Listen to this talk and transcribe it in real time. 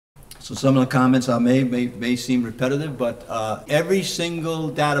So some of the comments I may seem repetitive, but every single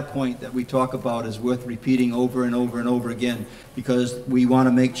data point that we talk about is worth repeating over and over and over again, because we want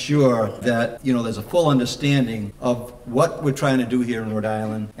to make sure that, you know, there's a full understanding of what we're trying to do here in Rhode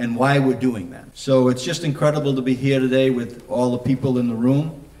Island and why we're doing that. So it's just incredible to be here today with all the people in the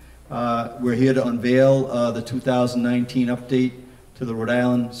room. We're here to unveil the 2019 update to the Rhode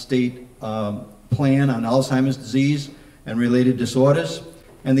Island State Plan on Alzheimer's disease and related disorders.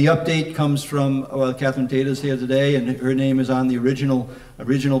 And the update comes from, well, Catherine Tater's here today, and her name is on the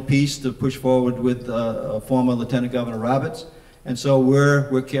original piece to push forward with former Lieutenant Governor Roberts. And so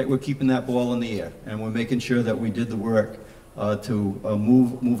we're keeping that ball in the air, and we're making sure that we did the work to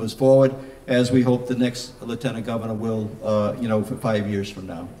move us forward, as we hope the next Lieutenant Governor will, you know, for 5 years from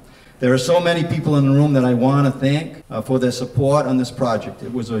now. There are so many people in the room that I want to thank for their support on this project.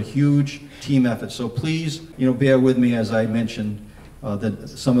 It was a huge team effort. So please, you know, bear with me as I mentioned that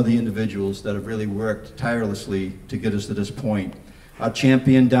some of the individuals that have really worked tirelessly to get us to this point. Our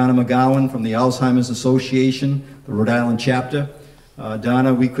champion, Donna McGowan from the Alzheimer's Association, the Rhode Island chapter.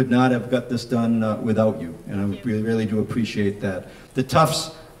 Donna, we could not have got this done without you, and I really do appreciate that. The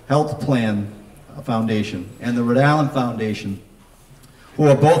Tuff Health Plan Foundation and the Rhode Island Foundation, who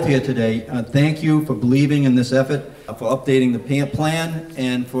are both here today, thank you for believing in this effort, for updating the plan,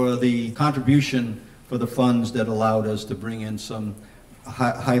 and for the contribution for the funds that allowed us to bring in some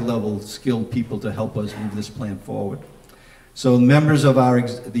high-level skilled people to help us move this plan forward. So members of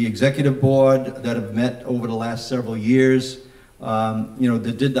the executive board that have met over the last several years, you know,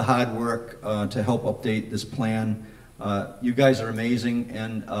 that did the hard work to help update this plan. You guys are amazing,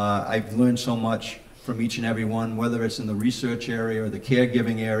 and I've learned so much from each and every one, whether it's in the research area or the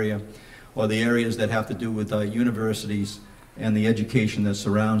caregiving area, or the areas that have to do with universities and the education that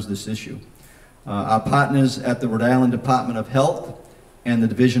surrounds this issue. Our partners at the Rhode Island Department of Health and the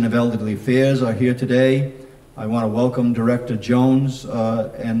Division of Elderly Affairs are here today. I want to welcome Director Jones,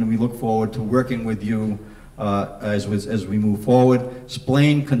 and we look forward to working with you as we move forward.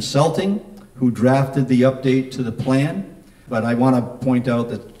 Splaine Consulting, who drafted the update to the plan, but I want to point out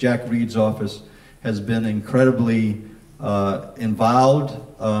that Jack Reed's office has been incredibly involved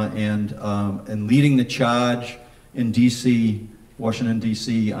and leading the charge in D.C., Washington,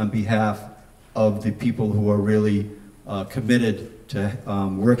 D.C., on behalf of the people who are really committed to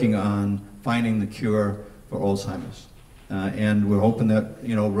working on finding the cure for Alzheimer's. And we're hoping that,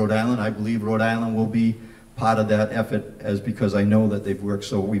 you know, Rhode Island, I believe Rhode Island will be part of that effort, because I know that we've worked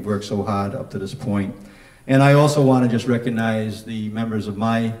so hard up to this point. And I also want to just recognize the members of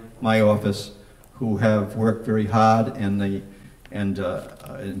my office who have worked very hard, and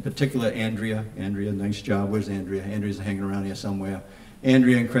in particular Andrea, nice job. Where's Andrea? Andrea's hanging around here somewhere.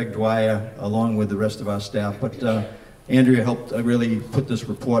 Andrea and Craig Dwyer, along with the rest of our staff. But Andrea helped really put this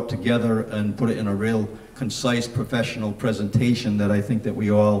report together and put it in a real concise, professional presentation that I think that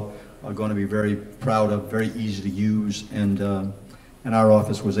we all are going to be very proud of, very easy to use, and our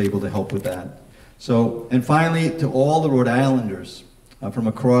office was able to help with that. So, and finally, to all the Rhode Islanders from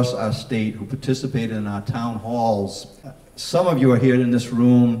across our state who participated in our town halls, some of you are here in this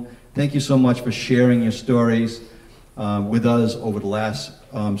room. Thank you so much for sharing your stories with us over the last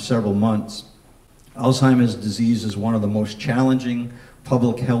several months. Alzheimer's disease is one of the most challenging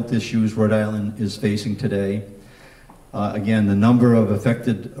public health issues Rhode Island is facing today. Again, the number of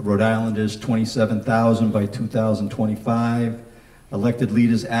affected Rhode Islanders, 27,000 by 2025. Elected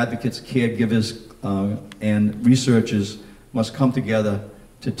leaders, advocates, caregivers, and researchers must come together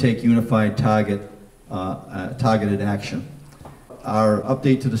to take unified targeted action. Our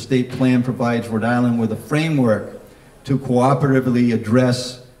update to the state plan provides Rhode Island with a framework to cooperatively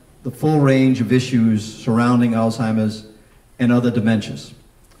address the full range of issues surrounding Alzheimer's and other dementias.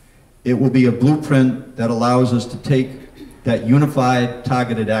 It will be a blueprint that allows us to take that unified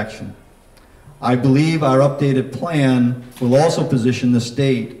targeted action. I believe our updated plan will also position the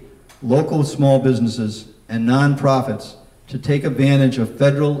state, local small businesses, and nonprofits to take advantage of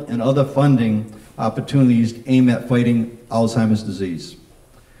federal and other funding opportunities aimed at fighting Alzheimer's disease.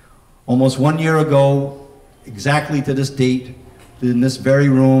 Almost 1 year ago, exactly to this date, in this very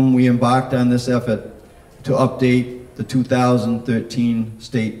room, we embarked on this effort to update the 2013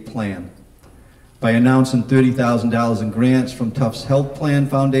 state plan by announcing $30,000 in grants from Tuff Health Plan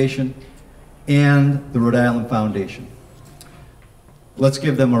Foundation and the Rhode Island Foundation. Let's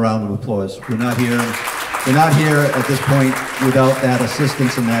give them a round of applause. We're not here at this point without that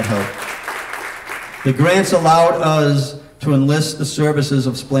assistance and that help. The grants allowed us to enlist the services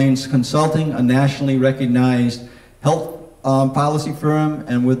of Splaine Consulting, a nationally recognized health policy firm,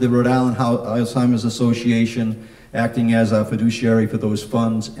 and with the Rhode Island Alzheimer's Association acting as our fiduciary for those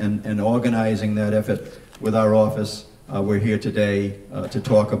funds and organizing that effort with our office. We're here today to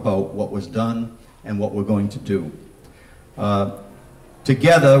talk about what was done and what we're going to do.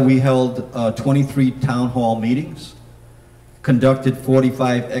 Together, we held 23 town hall meetings, conducted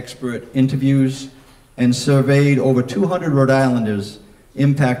 45 expert interviews, and surveyed over 200 Rhode Islanders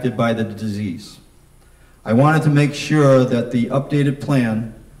impacted by the disease. I wanted to make sure that the updated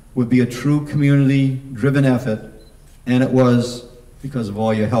plan would be a true community-driven effort, and it was because of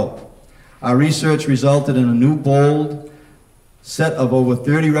all your help. Our research resulted in a new bold set of over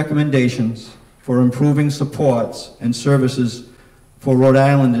 30 recommendations for improving supports and services for Rhode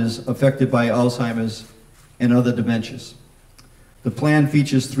Islanders affected by Alzheimer's and other dementias. The plan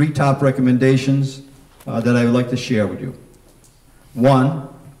features 3 top recommendations that I would like to share with you. 1,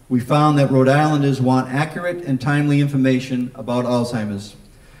 we found that Rhode Islanders want accurate and timely information about Alzheimer's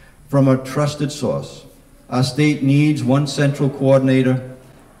from a trusted source. Our state needs one central coordinator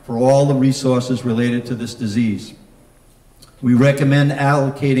for all the resources related to this disease. We recommend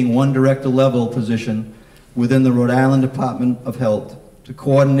allocating one director level position within the Rhode Island Department of Health to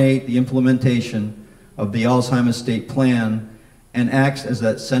coordinate the implementation of the Alzheimer's state plan and acts as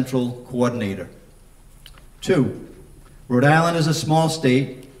that central coordinator. 2, Rhode Island is a small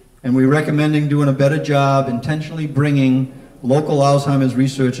state, and we're recommending doing a better job intentionally bringing local Alzheimer's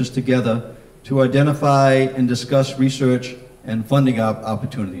researchers together to identify and discuss research and funding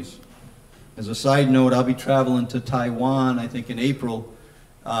opportunities. As a side note, I'll be traveling to Taiwan, I think in April,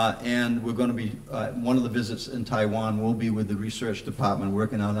 and we're going to be, one of the visits in Taiwan will be with the research department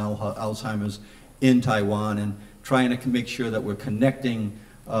working on Alzheimer's in Taiwan and trying to make sure that we're connecting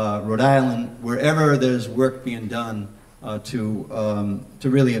Rhode Island, wherever there's work being done, to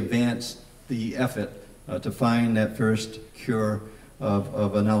really advance the effort to find that first cure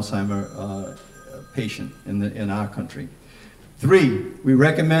of an Alzheimer patient in our country. 3, we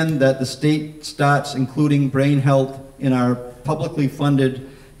recommend that the state starts including brain health in our publicly funded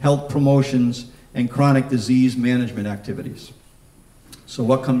health promotions and chronic disease management activities. So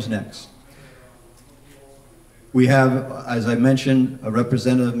what comes next? We have, as I mentioned,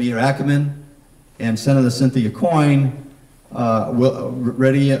 Representative Mia Ackerman and Senator Cynthia Coyne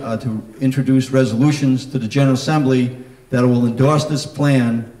ready to introduce resolutions to the General Assembly that will endorse this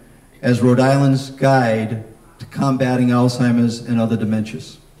plan as Rhode Island's guide to combating Alzheimer's and other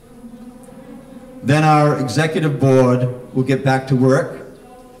dementias. Then our executive board will get back to work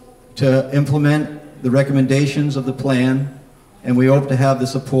to implement the recommendations of the plan, and we hope to have the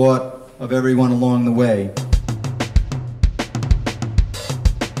support of everyone along the way.